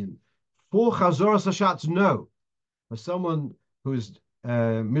up the minyan. For Chazor Hashatz, no. For someone who's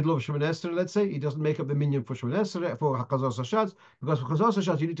middle of Shemon Esrei, let's say, he doesn't make up the minyan for Shemon Esrei, for Chazor Hashatz, because for Chazor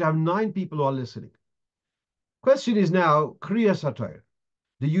Hashatz you need to have 9 people who are listening. Question is now, Kriyas HaTorah.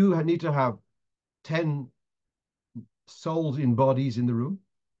 Do you need to have 10 souls in bodies in the room?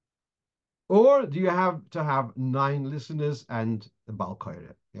 Or do you have to have 9 listeners and the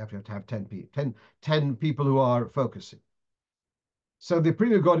Balkoira? You have to have 10 people who are focusing. So the Pri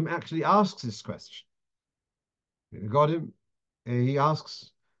Megadim actually asks this question. Megadim, he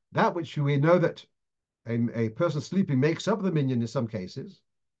asks that which we know that a person sleeping makes up the minyan in some cases.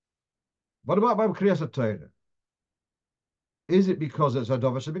 What about by Kriyas HaTorah? Is it because it's a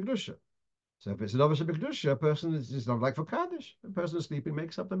Dover Shebekdusha? So if it's a Dover Shebekdusha, a person is not like for Kaddish. A person sleeping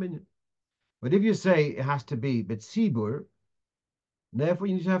makes up the minyan. But if you say it has to be Betzibur, therefore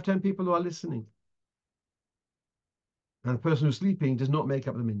you need to have 10 people who are listening. and the person who's sleeping does not make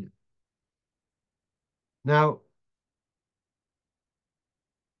up the minyan. Now,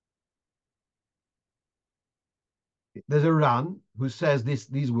 there's a Ran who says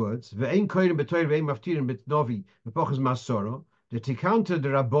these words: "Ve'ein koyrim b'toyr ve'ein maftirin b'tnovi b'pochas masoro the tikanta de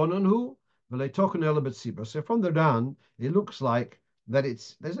rabbonon hu v'leitokon ela b'tziba." So from the Ran, it looks like that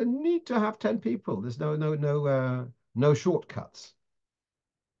there's a need to have 10 people. There's no shortcuts.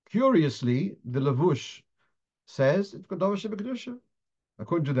 Curiously, the Lavush says it's Kodav Shebekdusha.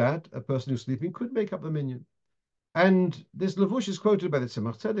 According to that, a person who's sleeping could make up the minyan. And this Lavush is quoted by the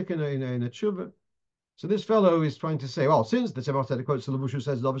Tzemach Tzedek in a tshuva. So this fellow is trying to say, well, since the Tzemach Tzedek quotes the Lavush who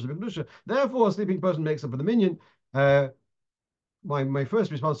says Kodav Shebekdusha, therefore a sleeping person makes up for the minyan. My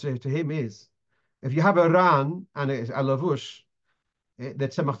first response to him is, if you have a Ran and a Lavush, the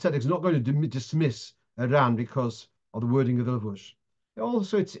Tzemach Tzedek is not going to dismiss a Ran because of the wording of the Lavush.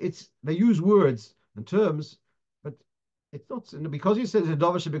 Also, they use words and terms, but it's not because he says a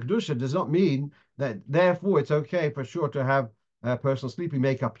Dovish B'Kedusha does not mean that therefore it's okay for sure to have a personal sleeping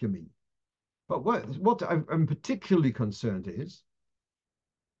make up your mean. But what I'm particularly concerned is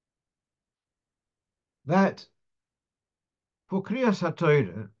that for Kriyas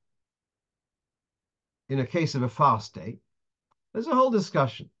HaTorah, in a case of a fast day, there's a whole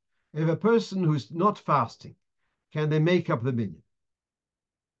discussion. If a person who's not fasting, can they make up the minyan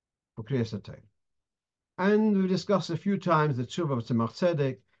for Kriyas HaTorah? And we've discussed a few times the tshuva of Tzemach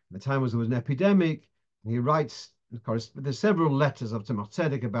Tzedek. The time there was an epidemic. And he writes, of course, there's several letters of Tzemach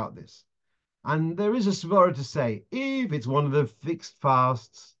Tzedek about this. And there is a svara to say, if it's one of the fixed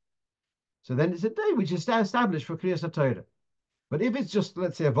fasts, so then it's a day which is established for Kriyas HaTorah. But if it's just,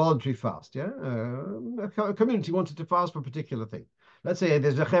 let's say, a voluntary fast, yeah, a community wanted to fast for a particular thing. Let's say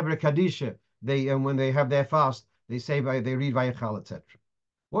there's a Chevra Kadisha, when they have their fast, they read Vayachal, etc.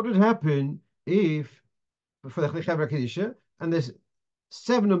 What would happen if for the Chevra Kedisha, and there's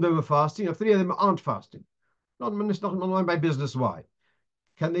 7 of them are fasting, and 3 of them aren't fasting? It's not my business why.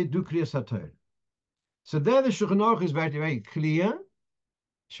 Can they do Kriyas HaTorah? So there the Shulchan Aruch is very, very clear.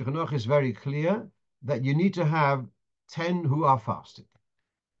 Shulchan Aruch is very clear that you need to have 10 who are fasting.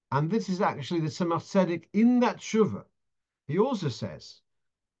 And this is actually the Tzemach Tzedek in that Shuvah. He also says,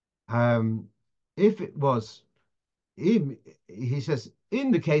 if it was, he says,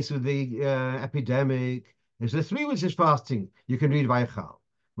 in the case of the epidemic, if the 3 weeks is fasting, you can read Vayachal.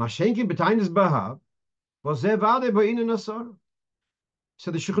 Mashenkin b'tainis bahav was zevade ba'inin asar.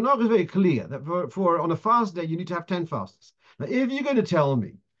 So the Shulchan Aruch is very clear that for on a fast day you need to have 10 fasts. Now, if you're going to tell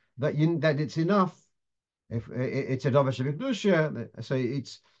me that it's enough, if it's a Dovish B'Kedusha, so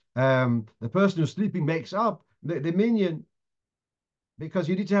it's the person who's sleeping makes up the minyan, because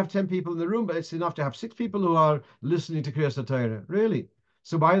you need to have 10 people in the room, but it's enough to have 6 people who are listening to Kriyas HaTorah. Really?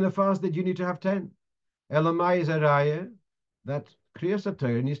 So why in the fast did you need to have 10? Elamai is a raya that Kriyas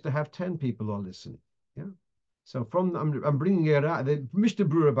HaTorah needs to have 10 people who are listening. Yeah. So I'm bringing it out. Mr.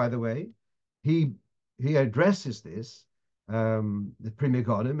 Brewer, by the way, he addresses this, the Pri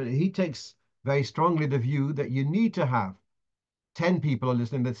Megadim, and he takes very strongly the view that you need to have 10 people are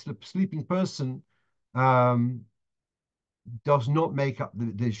listening. The sleeping person does not make up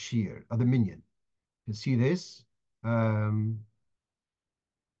the shear of the minyan. You can see this.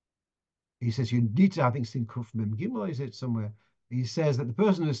 He says you need to, I think it's in Kuf Mem Gimel, is it somewhere? He says that the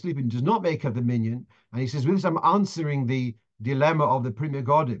person who's sleeping does not make up the minyan. And he says, with this, I'm answering the dilemma of the Pri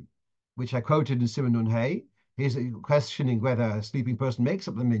Megadim, which I quoted in Siman Nun Hey. He's questioning whether a sleeping person makes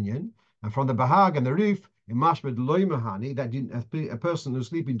up the minyan. And from the Bahag and the Rif, in Mashbed Loy Mahani, that a person who's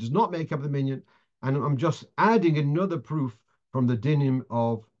sleeping does not make up the minyan. And I'm just adding another proof from the dinim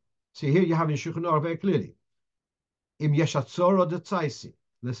of, see here you have in Shulchan Aruch very clearly, Im Yeshatzoro de Tzaisi,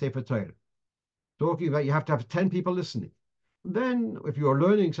 the Sefer Torah, talking about you have to have 10 people listening. Then if you're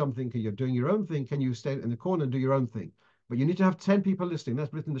learning something, you're doing your own thing, can you stay in the corner and do your own thing? But you need to have 10 people listening.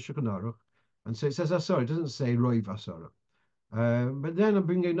 That's written in the Shulchan Aruch. And so it says Asara, it doesn't say Roiv Asara. But then I'm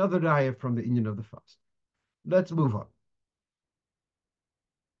bringing another raya from the Inyan of the fast. Let's move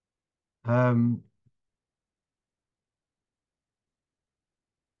on.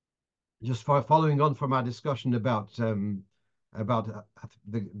 Just following on from our discussion about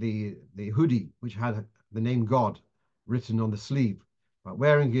the hoodie, which had the name God written on the sleeve, about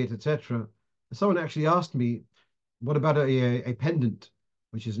wearing it, etc. Someone actually asked me, what about a pendant,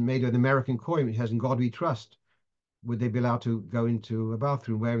 which is made of an American coin, which has "In God We Trust"? Would they be allowed to go into a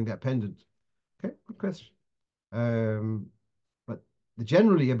bathroom wearing that pendant? Okay, good question. But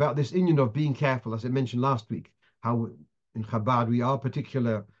generally about this inyan of being careful, as I mentioned last week, how in Chabad we are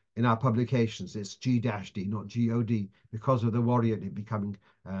particular in our publications. It's G-D, not G-O-D, because of the warrior becoming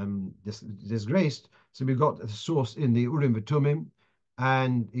disgraced. So we've got a source in the Urim V'Tumim,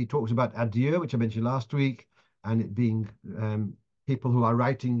 and he talks about adieu, which I mentioned last week, and it being people who are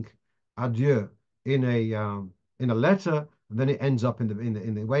writing adieu in a letter, and then it ends up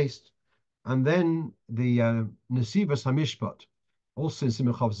in the waste. And then the Nesivas Hamishpat, also in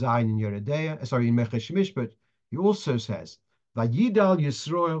Simchov Zayin in Yeredeya, sorry, in Mechesh Mishpat, he also says, Vayidal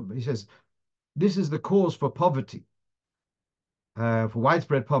Yisroel, he says, this is the cause for poverty, for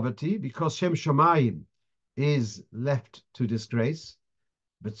widespread poverty, because Shem Shamayim is left to disgrace.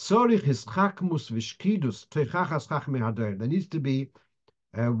 But Tzorich is Chakmus Vishkidus, Teichachas Chachme Hadar. There needs to be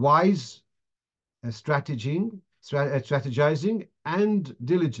wise strategizing and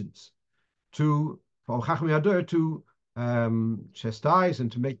diligence for Chachmei Hador to chastise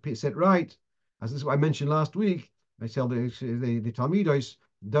and to make set right. As this is what I mentioned last week, I tell the Talmidos,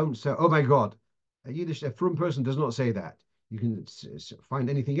 don't say, oh my God. A frum person does not say that. You can find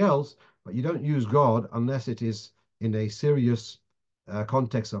anything else, but you don't use God unless it is in a serious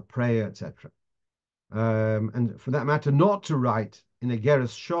context of prayer, etc. And for that matter, not to write in a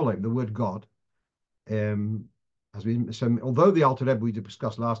Geras Sholem, the word God, although the Alter Rebbe we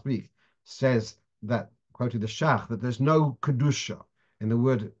discussed last week says that, quoting the Shach, that there's no kedusha in the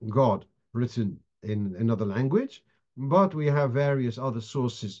word God written in another language, but we have various other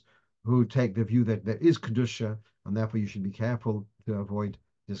sources who take the view that there is kedusha, and therefore you should be careful to avoid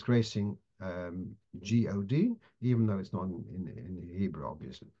disgracing G-O-D, even though it's not in Hebrew,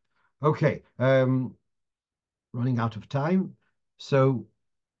 obviously. Okay, running out of time. So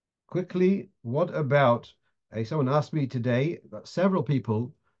quickly, what about someone asked me today about several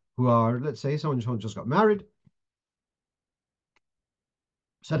people who are, let's say, someone just got married,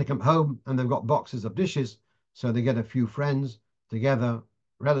 said to come home, and they've got boxes of dishes, so they get a few friends together,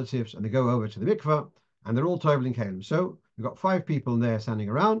 relatives, and they go over to the mikveh, and they're all toveling kalim. So we've got 5 people there standing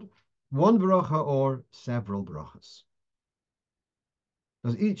around, one bracha or several brachas.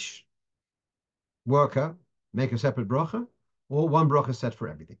 Does each worker make a separate bracha, or one bracha set for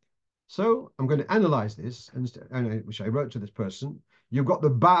everything? So I'm going to analyze this, which I wrote to this person. You've got the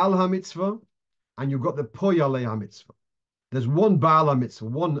Baal HaMitzvah, and you've got the Poyalei HaMitzvah. There's one Baal HaMitzvah,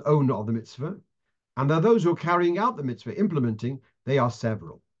 one owner of the mitzvah, and there are those who are carrying out the mitzvah, implementing. They are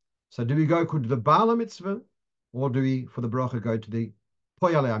several. So do we go to the Baal HaMitzvah, or do we, for the bracha, go to the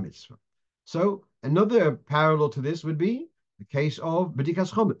Poyalei HaMitzvah? So another parallel to this would be the case of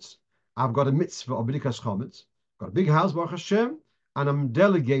B'dikas Chometz. I've got a mitzvah of B'dikas Chometz, got a big house, Baruch Hashem, and I'm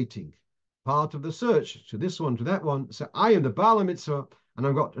delegating part of the search to this one, to that one. So I am the Baal HaMitzvah, and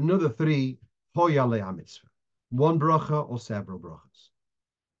I've got another 3 Poyalei HaMitzvah, one bracha or several brachas.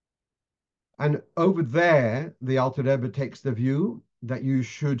 And over there, the Alter Rebbe takes the view that you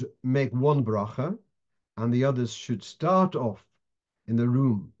should make one bracha, and the others should start off in the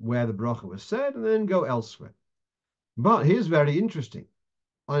room where the bracha was said, and then go elsewhere. But here's very interesting.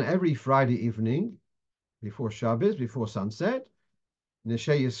 On every Friday evening, before Shabbos, before sunset,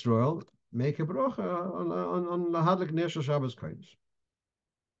 Neshei Yisrael make a bracha on Lahadlik Ner Shel Shabbos Kodesh.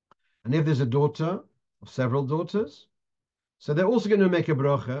 And if there's a daughter or several daughters, so they're also going to make a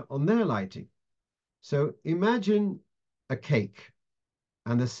bracha on their lighting. So imagine a cake,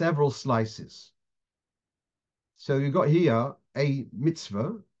 and there's several slices. So you've got here a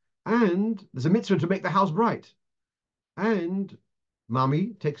mitzvah, and there's a mitzvah to make the house bright. And mommy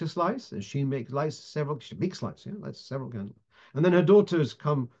takes a slice, and she makes several big slices, lights several candles. And then her daughters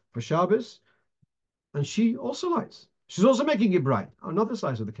come for Shabbos, and she also lights. She's also making it bright, another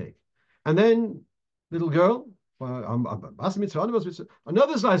slice of the cake. And then little girl, another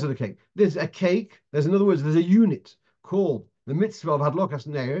slice of the cake. There's a cake, in other words, there's a unit called the mitzvah of Hadlokas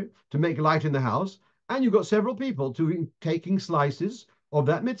Ner to make light in the house, and you've got several people taking slices of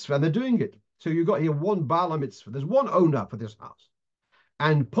that mitzvah, and they're doing it. So you've got here one Baal mitzvah. There's one owner for this house.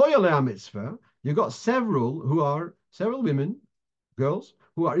 And Poyalei mitzvah, you've got several women, girls,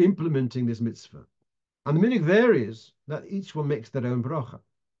 who are implementing this mitzvah. And the meaning there is that each one makes their own bracha.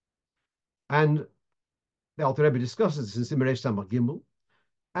 And the Alter Rebbe discusses this in Siman Reish Samach Gimel,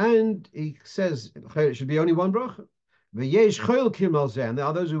 and he says it should be only one bracha. And there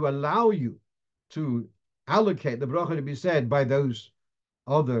are those who allow you to allocate the bracha to be said by those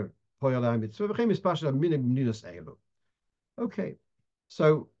other Poyalei mitzvah. Okay,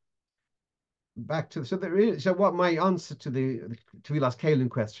 so back to so what my answer to the Tevilas Kalim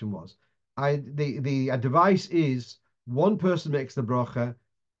question was. The advice is one person makes the bracha,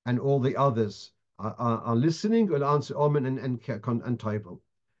 and all the others are listening and answer Omen and Toivel.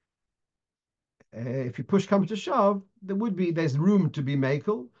 If you push comes to shove, there's room to be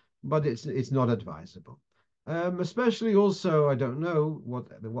makel, but it's not advisable. Especially also, I don't know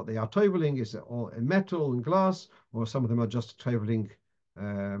what they are toveling. Is it all in metal and glass, or some of them are just toveling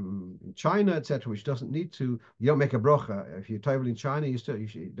in China, etc., which doesn't need to. You don't make a bracha if you tovel in China. You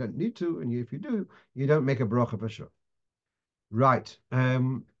don't need to, and if you do, you don't make a bracha for sure. Right.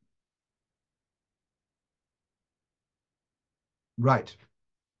 Right.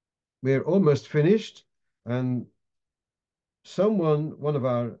 We're almost finished, and one of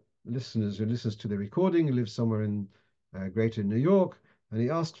our listeners who listens to the recording, lives somewhere in Greater New York, and he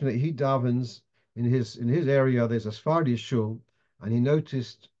asked me that he davens in his area. There's a Sephardi shul, and he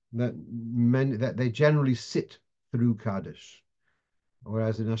noticed that they generally sit through Kaddish,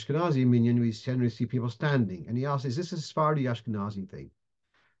 whereas in Ashkenazi minyan we generally see people standing. And he asked, "Is this a Sephardi Ashkenazi thing?"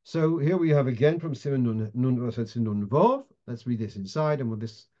 So here we have again from Simon Nun Vov. Let's read this inside, and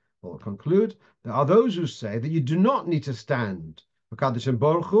will conclude. There are those who say that you do not need to stand for Kaddish and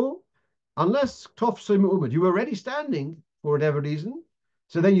Baruch Hu, unless Tov Umad. You were already standing for whatever reason,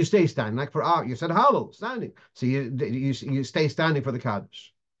 so then you stay standing. Like for you said Hallel, standing. So you stay standing for the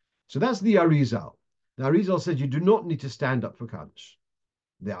Kaddish. So that's the Arizal. The Arizal said you do not need to stand up for Kaddish.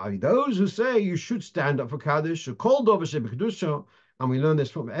 There are those who say you should stand up for Kaddish, called over Shebekadusha, and we learn this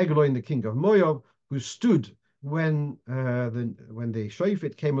from Egloin, the king of Moab, who stood when the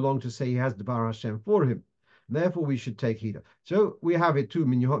Shofet came along to say he has the Bar Hashem for him. Therefore, we should take heed. So we have it too,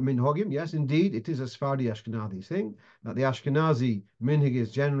 minhagim. Yes, indeed, it is a Sephardi Ashkenazi thing. That the Ashkenazi minhag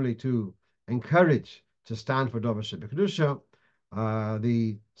is generally to encourage to stand for Dover Shebekadusha.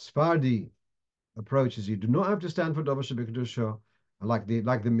 The Sephardi approach is you do not have to stand for Dover Shebekadusha. Like the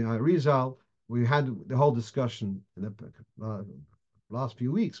Rizal, we had the whole discussion in the last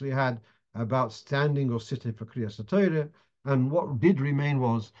few weeks we had about standing or sitting for Kriyas Torah, and what did remain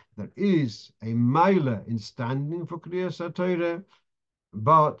was there is a mila in standing for Kriyas Torah,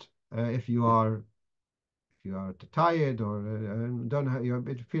 but if you are tired or don't have, you're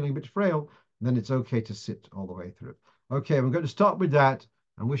feeling a bit frail, then it's okay to sit all the way through. Okay, we're going to start with that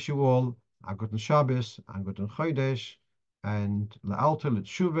and wish you all a good Shabbos and good Chodesh and La'alta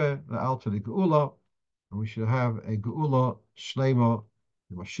L'Tshuva, La'alta L'Geula, and we should have a Geula Shlema,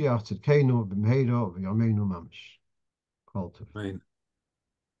 Mashiach Tzidkenu, B'mheira, V'yameinu Mamish. Kol Tov.